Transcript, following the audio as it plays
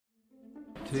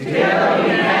Together we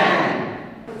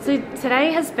can! So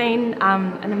today has been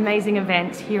an amazing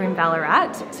event here in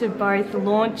Ballarat to both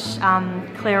launch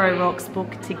Claire O'Rourke's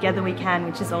book Together We Can,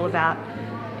 which is all about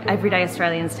everyday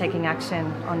Australians taking action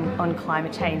on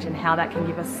climate change and how that can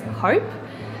give us hope.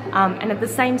 And at the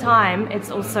same time, it's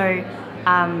also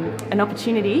an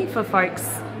opportunity for folks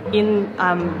in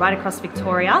right across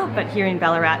Victoria, but here in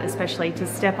Ballarat especially, to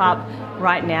step up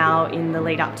right now in the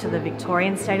lead up to the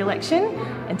Victorian state election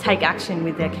and take action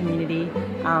with their community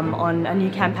on a new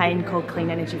campaign called Clean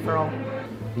Energy for All.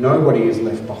 Nobody is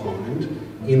left behind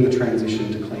in the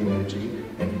transition to clean energy,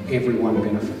 and everyone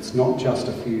benefits, not just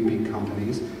a few big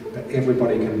companies, but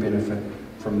everybody can benefit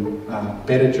from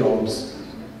better jobs,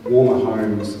 warmer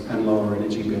homes and lower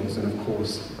energy bills, and of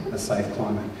course a safe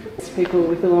climate. It's people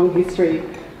with a long history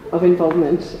of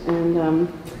involvement, and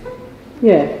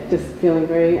yeah, just feeling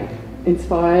very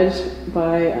inspired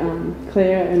by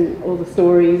Claire and all the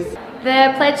stories.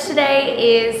 The pledge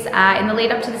today is in the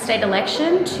lead up to the state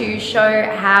election to show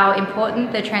how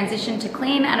important the transition to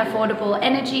clean and affordable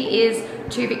energy is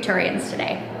to Victorians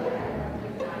today.